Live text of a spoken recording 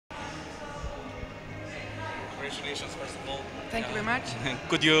congratulations, first of all. Thank you very much.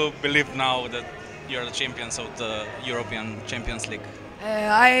 Could you believe now that you're the champions of the European Champions League?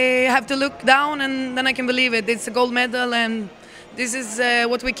 I have to look down and then I can believe it. It's a gold medal and this is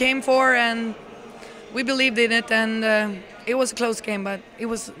what we came for and we believed in it and it was a close game, but it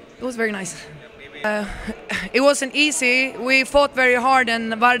was very nice. It wasn't easy. We fought very hard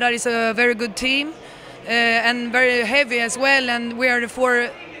and Vardar is a very good team and very heavy as well, and we are the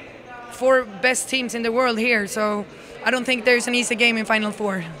four best teams in the world here, so I don't think there's an easy game in Final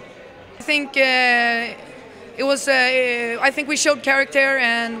Four. I think it was. I think we showed character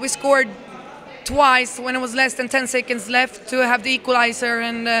and we scored twice when it was less than 10 seconds left to have the equalizer,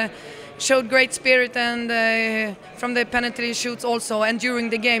 and showed great spirit and from the penalty shoots also, and during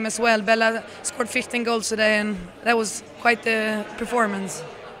the game as well. Bella scored 15 goals today and that was quite the performance.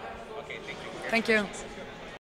 Okay, thank you. Thank you.